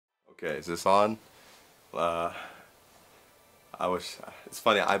Okay, is this on? It's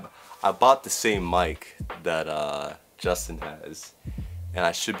funny, I bought the same mic that Justin has, and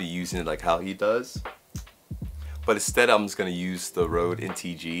I should be using it like how he does, but instead I'm just gonna use the Rode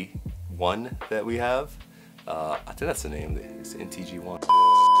NTG1 that we have. I think that's the name, it's NTG1.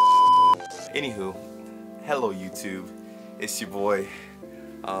 Anywho, hello YouTube, it's your boy.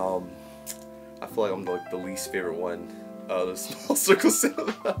 I feel like I'm like the least favorite one of the small circle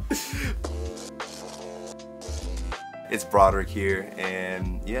cinema. It's Broderick here,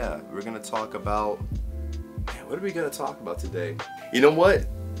 and yeah, we're gonna talk about, man, what are we gonna talk about today? You know what?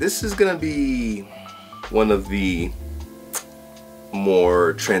 This is gonna be one of the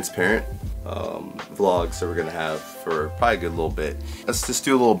more transparent vlogs that we're gonna have for probably a good little bit. Let's just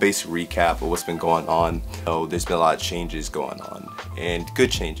do a little basic recap of what's been going on. So there's been a lot of changes going on, and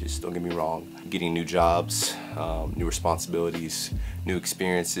good changes, don't get me wrong. Getting new jobs, new responsibilities, new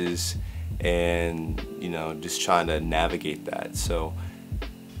experiences, and you know, just trying to navigate that. So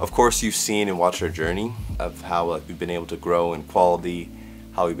of course you've seen and watched our journey of how we've been able to grow in quality,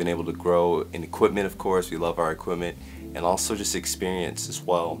 how we've been able to grow in equipment. Of course we love our equipment, and also just experience as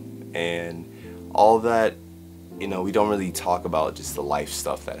well. And all that, you know, we don't really talk about just the life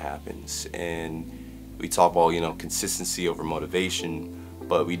stuff that happens, and we talk about, you know, consistency over motivation,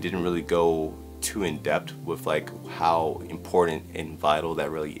 but we didn't really go too in depth with like how important and vital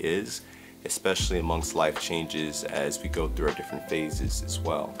that really is, especially amongst life changes as we go through our different phases as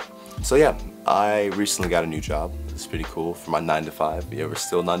well. So yeah, I recently got a new job. It's pretty cool for my 9 to 5. Yeah, we're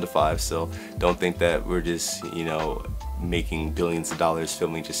still 9 to 5, so don't think that we're just, you know, making billions of dollars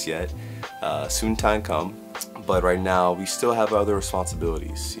filming just yet. Soon time come, but right now we still have other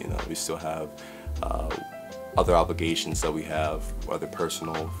responsibilities. You know, we still have other obligations that we have, whether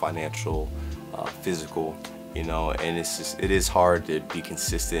personal, financial, physical, you know, and it is hard to be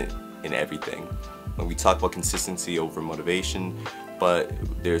consistent in everything. When we talk about consistency over motivation, but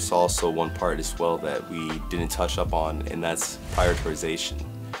there's also one part as well that we didn't touch up on, and that's prioritization.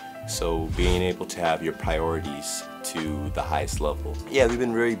 So being able to have your priorities to the highest level. Yeah, we've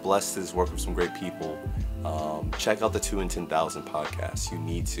been very blessed to work with some great people. Check out the 2 in 10,000 podcast. You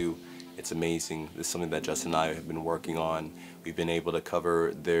need to. It's amazing. This is something that Justin and I have been working on. We've been able to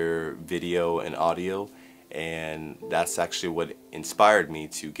cover their video and audio, and that's actually what inspired me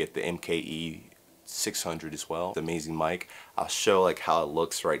to get the MKE 600 as well. It's an amazing mic. I'll show like how it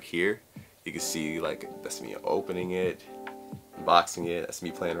looks right here. You can see like that's me opening it, unboxing it. That's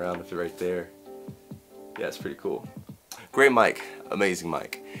me playing around with it right there. Yeah, it's pretty cool. Great mic, amazing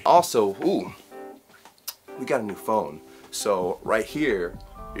mic. Also, ooh, we got a new phone. So right here,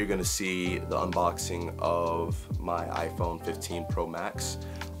 you're gonna see the unboxing of my iPhone 15 Pro Max.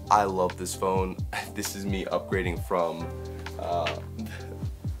 I love this phone. This is me upgrading from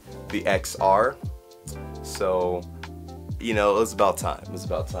the XR. So, you know, it was about time. It was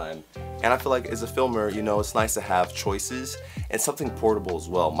about time. And I feel like as a filmer, you know, it's nice to have choices and something portable as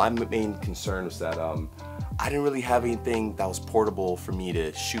well. My main concern was that I didn't really have anything that was portable for me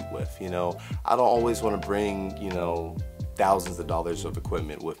to shoot with, you know. I don't always want to bring, you know, thousands of dollars of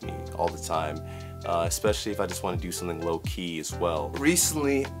equipment with me all the time, especially if I just want to do something low-key as well.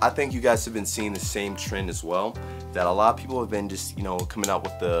 Recently, I think you guys have been seeing the same trend as well, that a lot of people have been just, you know, coming out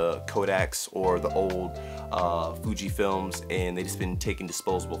with the Kodaks or the old Fuji films, and they've just been taking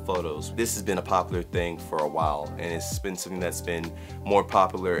disposable photos. This has been a popular thing for a while, and it's been something that's been more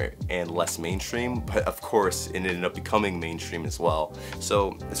popular and less mainstream, but of course it ended up becoming mainstream as well.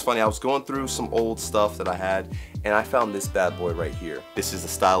 So it's funny, I was going through some old stuff that I had, and I found this bad boy right here. This is the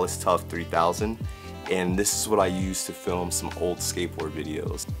Stylus Tough 3000, and this is what I used to film some old skateboard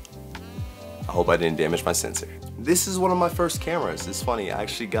videos. I hope I didn't damage my sensor. This is one of my first cameras. It's funny, I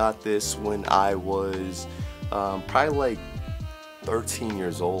actually got this when I was probably like 13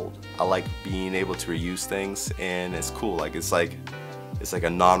 years old. I like being able to reuse things, and it's cool. Like it's like a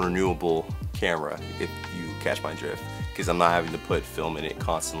non-renewable camera, if you catch my drift, because I'm not having to put film in it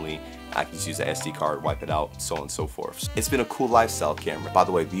constantly. I can just use the SD card, wipe it out, so on and so forth. It's been a cool lifestyle camera. By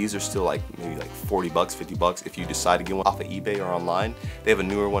the way, these are still like maybe like 40 bucks, 50 bucks if you decide to get one off of eBay or online. They have a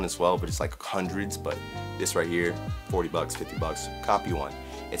newer one as well, but it's like hundreds, but this right here, 40 bucks, 50 bucks, copy one.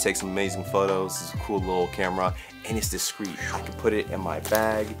 It takes some amazing photos. It's a cool little camera, and it's discreet. I can put it in my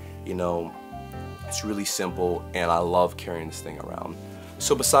bag, you know, it's really simple, and I love carrying this thing around.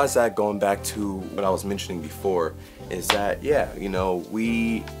 So besides that, going back to what I was mentioning before, is that, yeah, you know,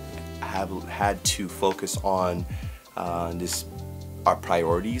 we have had to focus on our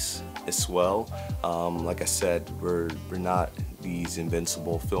priorities as well. Like I said, we're not these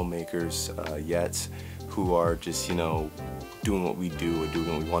invincible filmmakers yet, who are just, you know, doing what we do or doing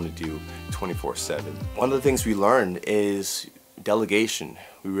what we want to do 24/7. One of the things we learned is delegation.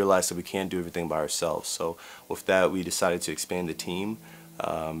 We realized that we can't do everything by ourselves. So with that, we decided to expand the team,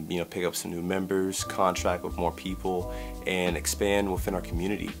 pick up some new members, contract with more people, and expand within our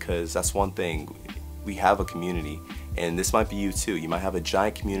community, because that's one thing. We have a community, and this might be you too. You might have a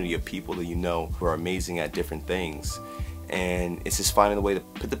giant community of people that you know who are amazing at different things, and it's just finding a way to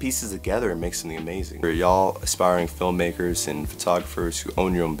put the pieces together and make something amazing. For y'all aspiring filmmakers and photographers who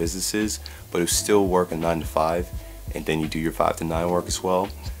own your own businesses but who still work a 9 to 5, and then you do your 5 to 9 work as well,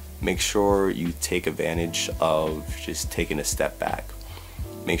 make sure you take advantage of just taking a step back.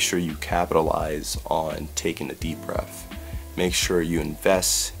 Make sure you capitalize on taking a deep breath. Make sure you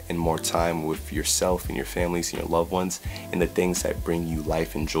invest in more time with yourself and your families and your loved ones in the things that bring you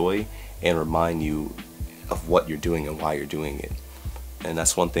life and joy and remind you of what you're doing and why you're doing it. And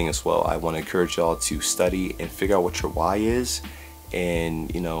that's one thing as well. I want to encourage y'all to study and figure out what your why is, and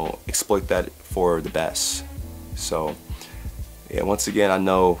exploit that for the best. So yeah, once again, I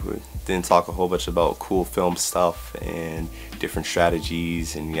know we didn't talk a whole bunch about cool film stuff and different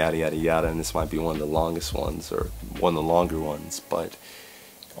strategies and yada yada yada, and this might be one of the longest ones or one of the longer ones, but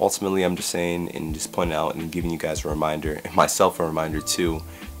ultimately I'm just saying and just pointing out and giving you guys a reminder, and myself a reminder too,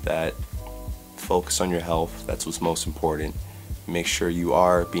 that focus on your health. That's what's most important. Make sure you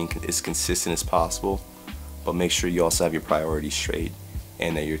are being as consistent as possible, but make sure you also have your priorities straight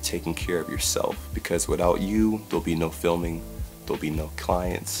and that you're taking care of yourself, because without you, there'll be no filming, there'll be no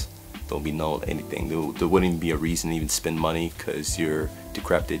clients, there'll be no anything. There wouldn't even be a reason to even spend money, because you're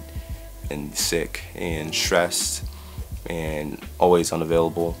decrepit and sick and stressed and always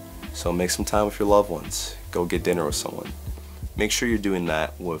unavailable. So make some time with your loved ones. Go get dinner with someone. Make sure you're doing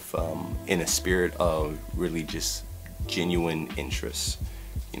that with in a spirit of really just genuine interest.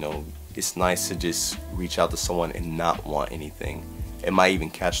 It's nice to just reach out to someone and not want anything. It might even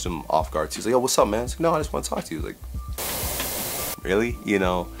catch them off guard too. It's like, yo, what's up, man? It's like, no, I just want to talk to you. Like, really?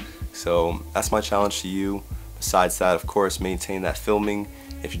 So that's my challenge to you. Besides that, of course, maintain that filming.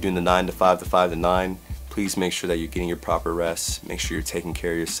 If you're doing the 9 to 5 to 5 to 9, please make sure that you're getting your proper rest. Make sure you're taking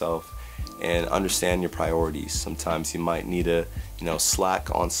care of yourself and understand your priorities. Sometimes you might need to, slack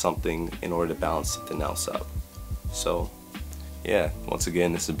on something in order to balance something else up. So yeah, once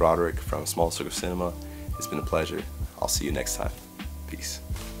again, this is Broderick from Small Circle Cinema. It's been a pleasure. I'll see you next time. Peace.